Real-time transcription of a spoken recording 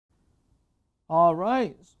All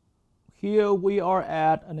right, here we are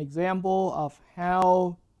at an example of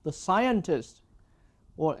how the scientist,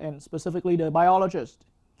 and specifically the biologist,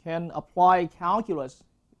 can apply calculus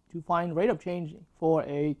to find rate of change for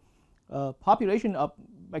a population of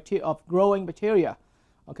growing bacteria,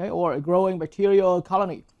 okay, or a growing bacterial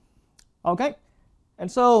colony, okay. And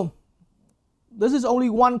so this is only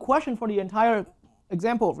one question for the entire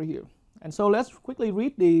example over here. And so let's quickly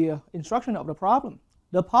read the instruction of the problem.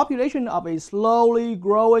 The population of a slowly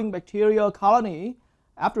growing bacterial colony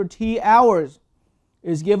after T hours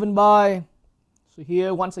is given by, so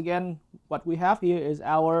here once again what we have here is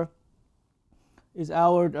our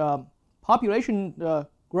population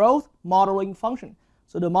growth modeling function.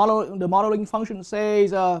 So the modeling function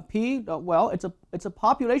says P, well, it's a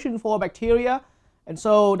population for bacteria, and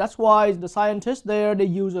so that's why the scientists there, they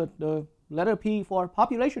use the letter P for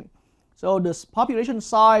population. So this population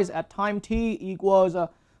size at time t equals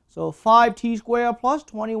so 5t squared plus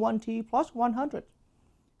 21t plus 100.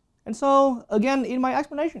 And so again, in my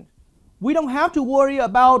explanation, we don't have to worry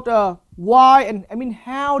about why and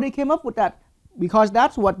how they came up with that, because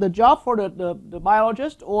that's what the job for the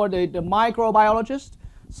biologist or the microbiologist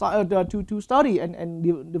to study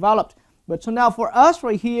and developed. But so now for us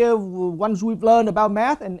right here, once we've learned about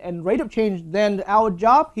math and rate of change, then our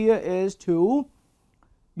job here is to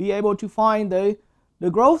be able to find the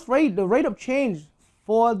growth rate, the rate of change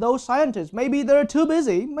for those scientists. Maybe they're too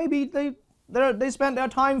busy, maybe they spend their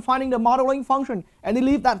time finding the modeling function, and they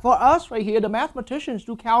leave that for us right here, the mathematicians,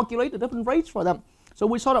 to calculate the different rates for them. So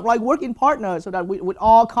we sort of like work in partners, so that we're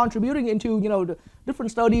all contributing into the different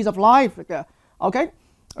studies of life, okay.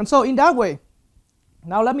 And so in that way,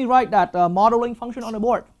 now let me write that modeling function on the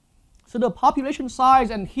board. So the population size,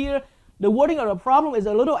 and here the wording of the problem is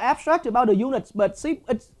a little abstract about the units, but see,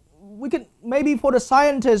 we can maybe for the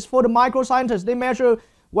scientists, for the microscientists, they measure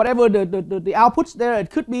whatever the outputs there.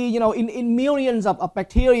 It could be in millions of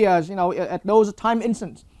bacteria at those time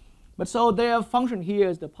instants. But so their function here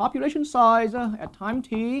is the population size at time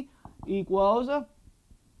t equals so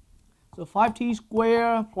 5t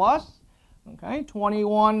squared plus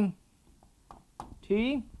 21t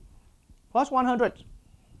plus 100.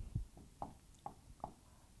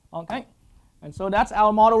 Okay, and so that's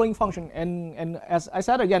our modeling function. And as I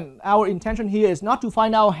said again, our intention here is not to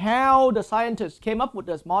find out how the scientists came up with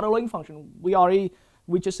this modeling function. We're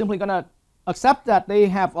just simply gonna accept that they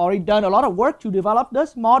have already done a lot of work to develop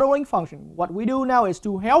this modeling function. What we do now is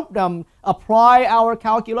to help them apply our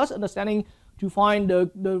calculus understanding to find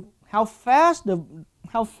how fast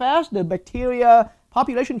the bacteria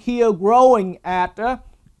population here growing at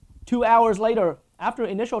 2 hours later after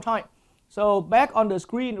initial time. So back on the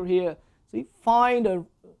screen here, see, find the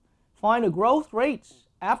growth rates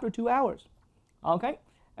after 2 hours. Okay,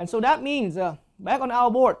 and so that means back on our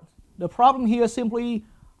board, the problem here simply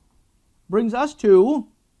brings us to,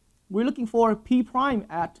 we're looking for p prime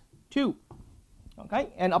at 2.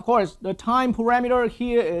 Okay, and of course the time parameter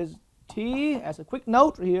here is t. As a quick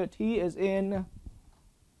note here, t is in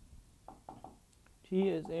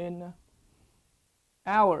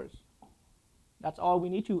hours. That's all we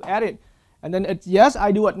need to add it. And then it's, yes,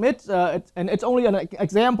 I do admit, and it's only an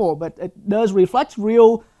example, but it does reflect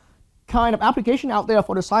real kind of application out there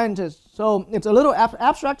for the scientists. So it's a little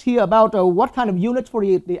abstract here about what kind of units for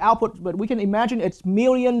the output, but we can imagine it's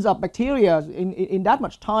millions of bacteria in that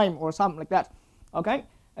much time or something like that. Okay,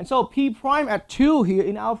 and so p prime at 2 here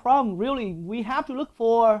in our problem, really we have to look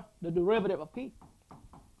for the derivative of p.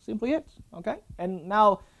 Simply it. Okay, and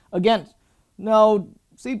now again,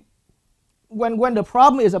 see, when the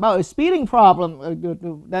problem is about a speeding problem,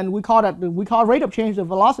 then we call rate of change the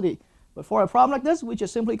velocity. But for a problem like this, we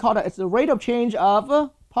just simply call that it's the rate of change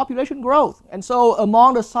of population growth. And so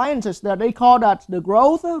among the scientists, that they call that the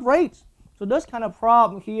growth rate. So this kind of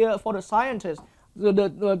problem here for the scientists, the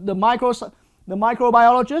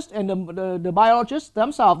microbiologists and the biologists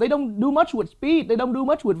themselves, they don't do much with speed, they don't do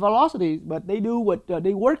much with velocity, but they do what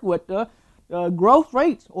they work with growth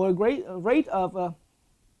rate, or rate of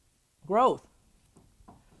growth.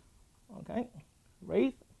 Okay,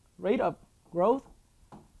 rate of growth.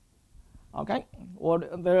 Okay, or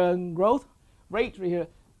the growth rate right here.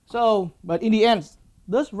 So, but in the end,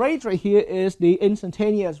 this rate right here is the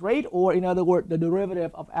instantaneous rate, or in other words, the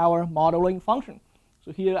derivative of our modeling function.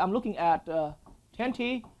 So here I'm looking at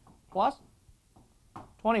 10t plus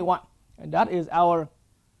 21, and that is our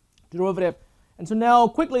derivative. And so now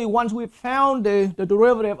quickly, once we've found the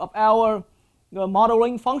derivative of our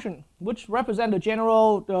modeling function, which represent the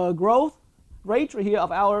general growth rate right here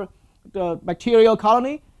of our bacterial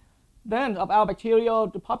colony, then of our bacterial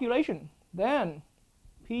population, then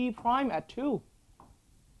p prime at 2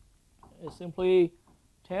 is simply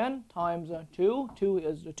 10 times 2. 2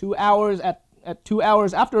 is 2 hours at 2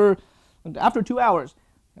 hours after 2 hours,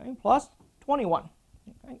 okay, plus 21.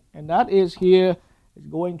 Okay, and that is here is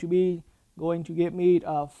going to give me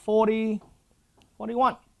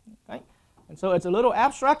 41. Okay, and so it's a little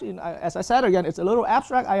abstract. As I said again, it's a little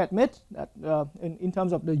abstract. I admit that in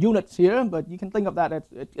terms of the units here, but you can think of that.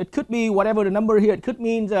 It could be whatever the number here. It could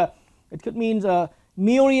mean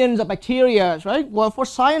millions of bacteria, right? Well, for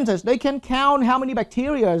scientists, they can count how many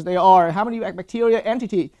bacteria there are, how many bacteria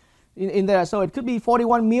entity in there. So it could be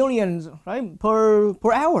 41 millions, right,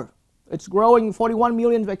 per hour. It's growing 41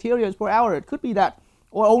 million bacteria per hour. It could be that,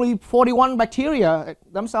 or only 41 bacteria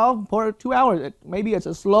themselves per 2 hours. Maybe it's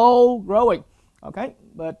a slow growing, okay?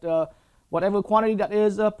 But whatever quantity that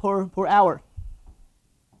is per hour.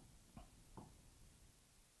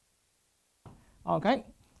 Okay.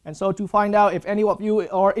 And so to find out if any of you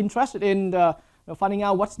are interested in finding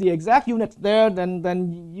out what's the exact units there,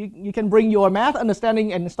 then you can bring your math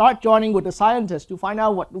understanding and start joining with the scientists to find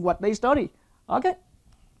out what they study. Okay.